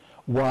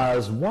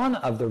 was one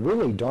of the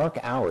really dark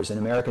hours in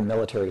American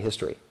military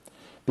history,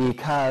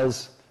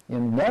 because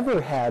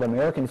never had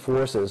American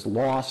forces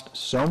lost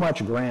so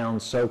much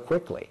ground so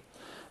quickly.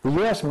 The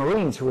U.S.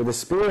 Marines, who were the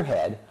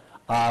spearhead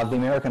of the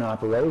American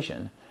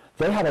operation,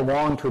 they had a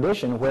long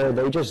tradition where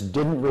they just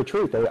didn't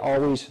retreat. They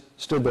always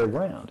stood their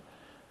ground.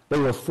 They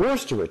were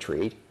forced to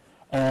retreat,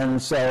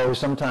 and so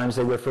sometimes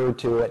they referred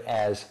to it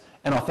as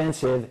an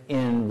offensive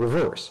in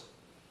reverse.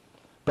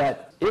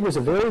 But it was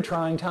a very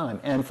trying time,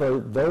 and for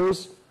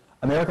those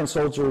American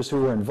soldiers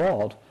who were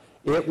involved,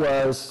 it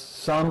was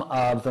some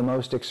of the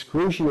most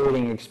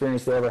excruciating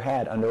experience they ever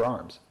had under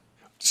arms.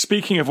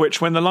 Speaking of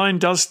which, when the line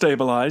does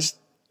stabilize,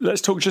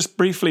 let's talk just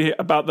briefly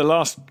about the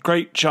last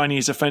great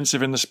Chinese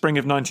offensive in the spring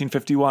of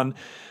 1951.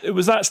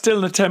 Was that still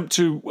an attempt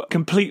to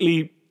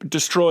completely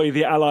destroy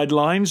the Allied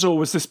lines, or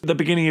was this the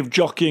beginning of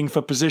jockeying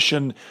for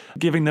position,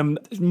 giving them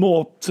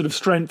more sort of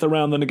strength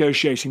around the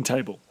negotiating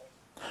table?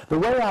 The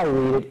way I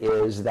read it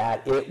is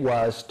that it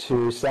was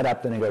to set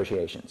up the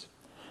negotiations.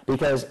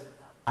 Because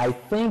I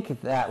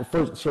think that,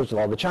 first of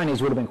all, the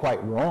Chinese would have been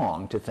quite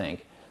wrong to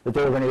think that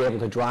they were going to be able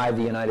to drive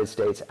the United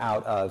States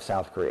out of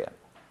South Korea.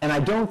 And I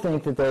don't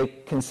think that they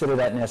consider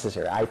that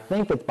necessary. I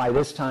think that by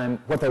this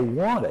time, what they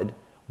wanted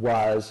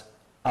was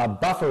a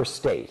buffer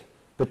state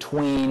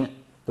between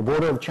the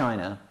border of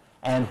China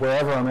and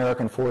wherever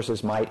American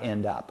forces might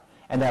end up.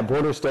 And that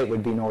border state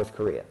would be North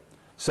Korea.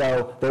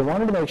 So they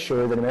wanted to make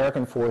sure that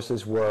American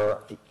forces were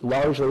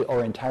largely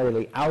or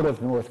entirely out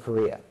of North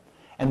Korea.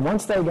 And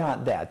once they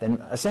got that,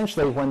 then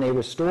essentially when they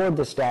restored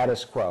the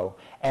status quo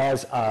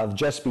as of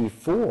just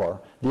before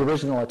the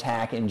original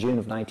attack in June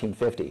of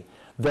 1950,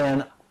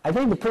 then I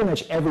think that pretty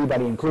much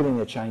everybody, including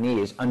the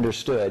Chinese,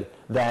 understood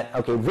that,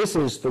 okay, this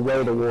is the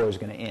way the war is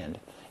going to end.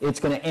 It's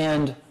going to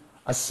end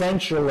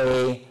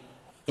essentially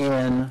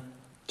in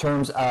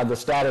terms of the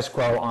status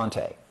quo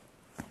ante,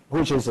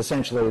 which is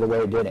essentially the way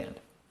it did end.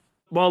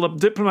 While the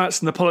diplomats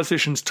and the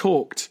politicians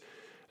talked,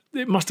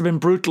 it must have been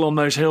brutal on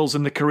those hills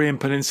in the Korean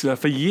Peninsula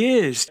for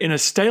years, in a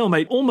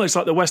stalemate, almost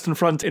like the Western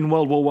Front in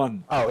World War I.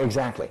 Oh,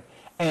 exactly.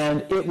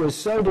 And it was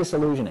so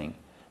disillusioning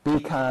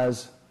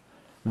because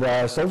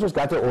the soldiers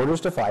got their orders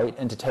to fight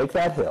and to take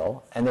that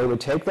hill, and they would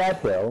take that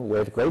hill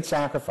with great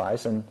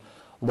sacrifice and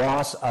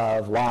loss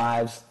of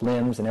lives,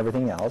 limbs, and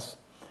everything else,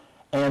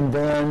 and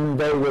then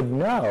they would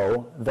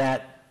know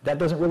that that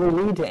doesn't really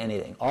lead to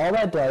anything. All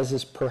that does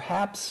is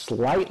perhaps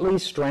slightly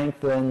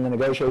strengthen the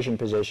negotiation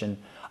position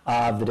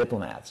of the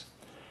diplomats.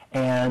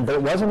 And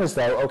it wasn't as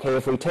though, okay,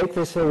 if we take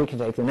this hill, we can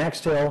take the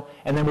next hill,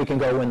 and then we can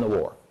go win the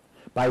war.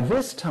 By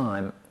this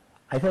time,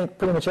 I think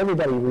pretty much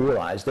everybody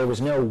realized there was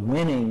no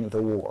winning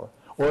the war,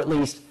 or at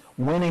least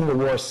winning the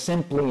war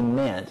simply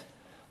meant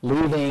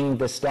leaving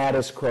the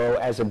status quo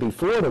as a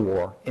before the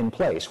war in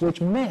place,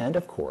 which meant,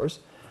 of course,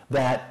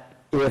 that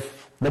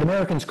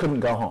Americans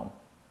couldn't go home.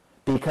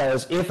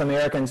 Because if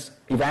Americans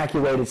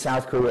evacuated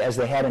South Korea as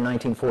they had in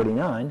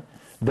 1949,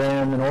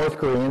 then the North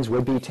Koreans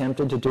would be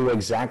tempted to do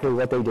exactly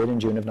what they did in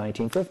June of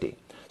 1950.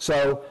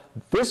 So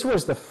this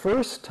was the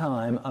first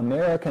time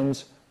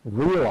Americans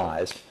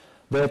realized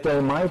that they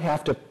might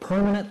have to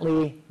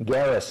permanently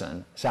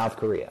garrison South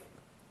Korea,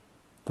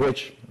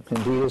 which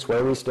indeed is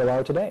where we still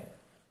are today.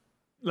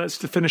 Let's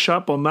finish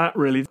up on that,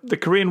 really. The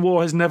Korean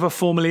War has never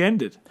formally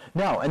ended.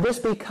 No, and this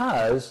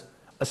because,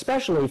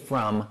 especially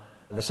from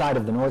the side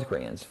of the North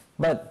Koreans,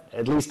 but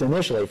at least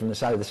initially from the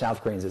side of the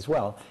South Koreans as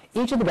well,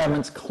 each of the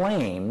governments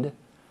claimed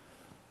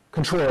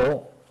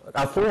control,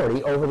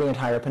 authority over the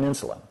entire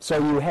peninsula. So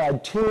you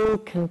had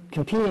two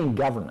competing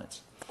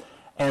governments.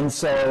 And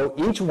so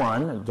each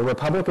one, the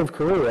Republic of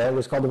Korea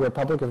was called the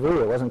Republic of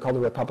Korea, it wasn't called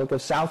the Republic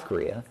of South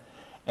Korea.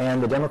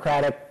 And the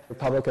Democratic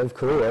Republic of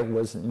Korea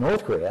was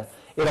North Korea.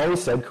 It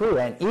always said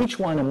Korea. And each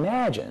one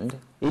imagined,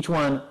 each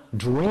one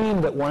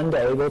dreamed that one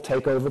day they'll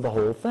take over the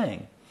whole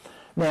thing.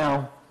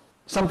 Now,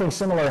 something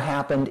similar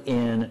happened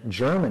in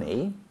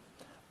Germany,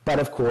 but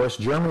of course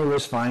Germany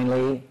was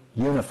finally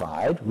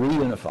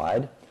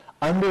reunified,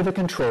 under the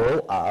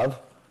control of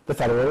the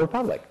Federal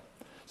Republic.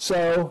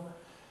 So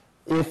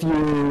if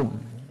you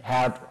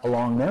have a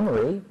long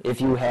memory,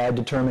 if you had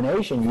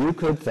determination, you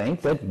could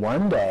think that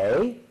one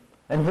day,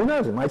 and who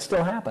knows, it might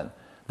still happen,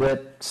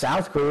 that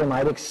South Korea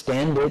might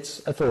extend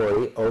its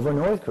authority over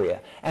North Korea.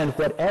 And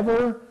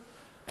whatever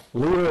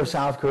leader of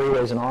South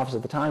Korea is in office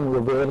at the time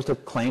will be able to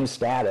claim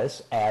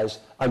status as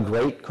a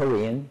great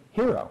Korean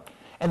hero.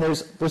 And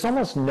there's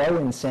almost no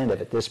incentive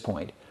at this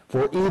point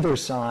for either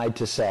side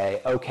to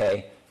say,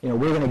 okay, we're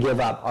going to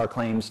give up our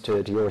claims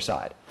to your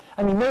side.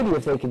 I mean, maybe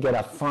if they could get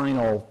a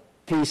final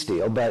peace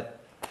deal, but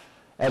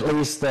at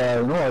least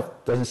the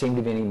North doesn't seem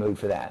to be in any mood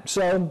for that.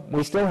 So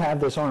we still have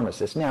this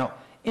armistice. Now,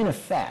 in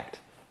effect,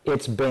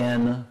 it's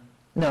been,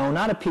 no,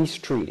 not a peace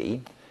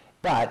treaty,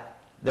 but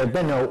there have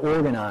been no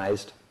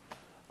organized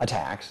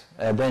attacks.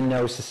 There have been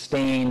no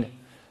sustained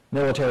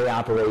military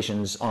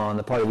operations on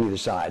the part of either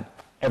side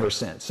ever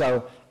since.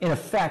 So, in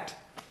effect,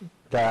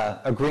 the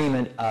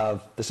agreement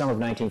of the summer of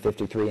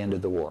 1953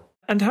 ended the war.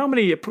 And how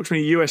many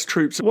approximately U.S.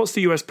 troops, what's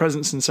the U.S.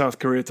 presence in South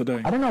Korea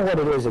today? I don't know what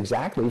it is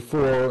exactly.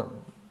 For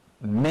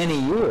many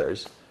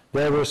years,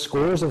 there were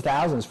scores of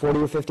thousands, 40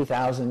 or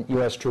 50,000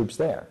 U.S. troops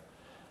there.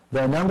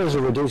 The numbers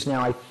are reduced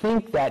now. I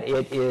think that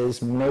it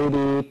is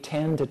maybe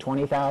 10 to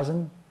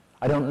 20,000.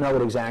 I don't know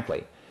it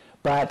exactly.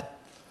 But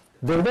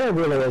they're there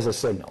really as a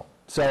signal.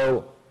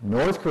 So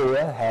North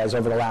Korea has,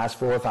 over the last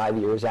 4 or 5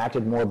 years,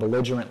 acted more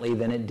belligerently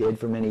than it did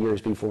for many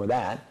years before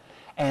that.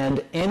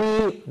 And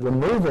any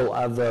removal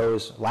of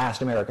those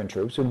last American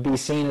troops would be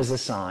seen as a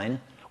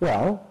sign,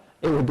 well,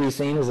 it would be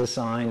seen as a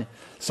sign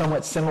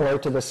somewhat similar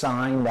to the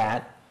sign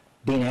that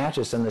Dean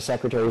Acheson, the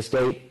Secretary of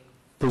State,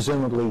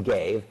 presumably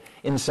gave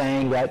in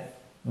saying that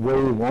we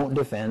won't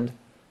defend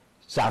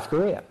South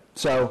Korea.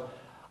 So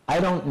I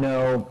don't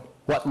know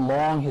what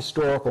long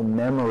historical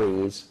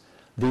memories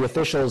the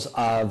officials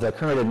of the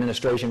current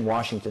administration in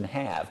Washington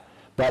have,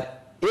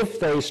 but if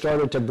they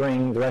started to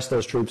bring the rest of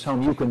those troops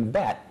home, you can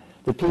bet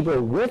that people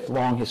with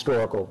long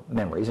historical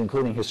memories,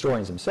 including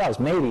historians themselves,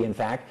 maybe in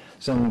fact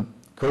some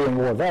Korean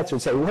War vets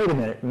would say, wait a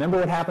minute, remember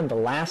what happened the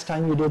last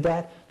time you did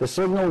that? The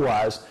signal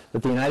was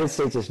that the United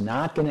States is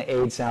not going to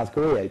aid South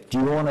Korea. Do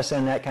you want to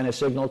send that kind of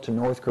signal to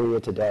North Korea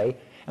today?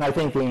 And I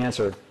think the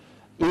answer,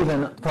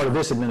 even part of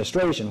this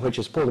administration, which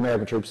has pulled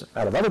American troops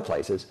out of other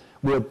places,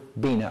 would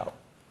be no.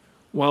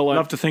 Well, I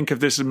love to think of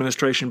this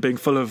administration being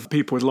full of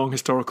people with long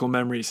historical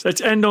memories.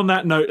 Let's end on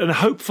that note, and a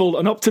hopeful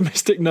and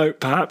optimistic note,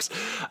 perhaps.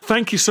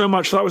 Thank you so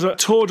much. That was a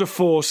tour de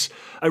force.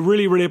 I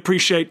really, really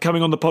appreciate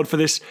coming on the pod for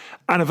this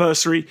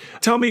anniversary.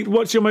 Tell me,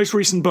 what's your most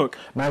recent book?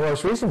 My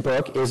most recent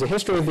book is a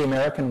history of the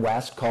American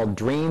West called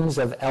Dreams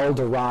of El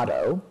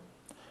Dorado.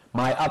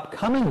 My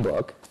upcoming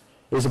book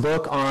is a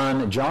book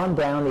on John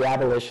Brown, the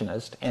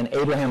abolitionist, and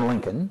Abraham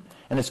Lincoln,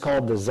 and it's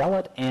called The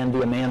Zealot and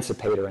the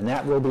Emancipator, and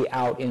that will be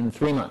out in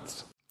 3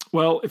 months.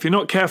 Well, if you're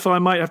not careful, I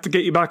might have to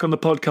get you back on the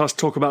podcast to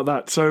talk about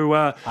that. So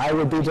I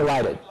would be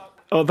delighted.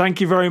 Oh,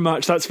 thank you very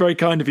much. That's very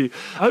kind of you.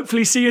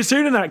 Hopefully see you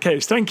soon in that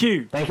case. Thank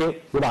you. Thank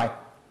you. Goodbye.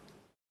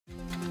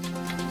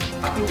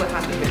 I feel the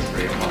hand of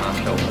history upon our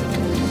shoulders.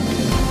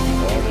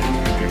 All the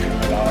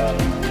institutions of our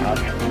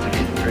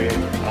history,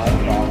 our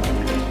songs,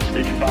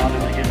 each part of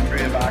the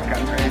history of our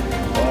country,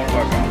 all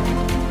work on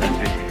and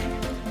be.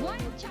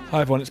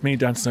 Hi everyone, it's me,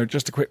 Dan Snow.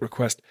 Just a quick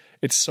request.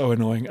 It's so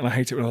annoying and I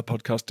hate it when other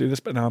podcasts do this,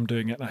 but now I'm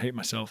doing it and I hate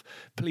myself.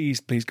 Please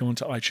go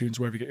onto iTunes,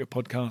 wherever you get your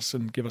podcasts,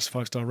 and give us a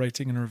 5-star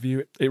rating and a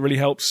review. It really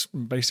helps,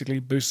 basically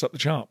boosts up the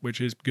chart, which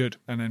is good,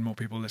 and then more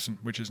people listen,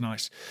 which is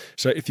nice.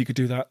 So if you could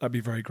do that, I'd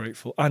be very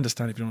grateful. I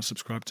understand if you don't want to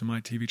subscribe to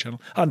my TV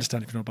channel. I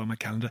understand if you don't buy my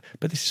calendar,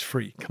 but this is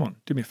free. Come on,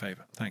 do me a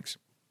favour. Thanks.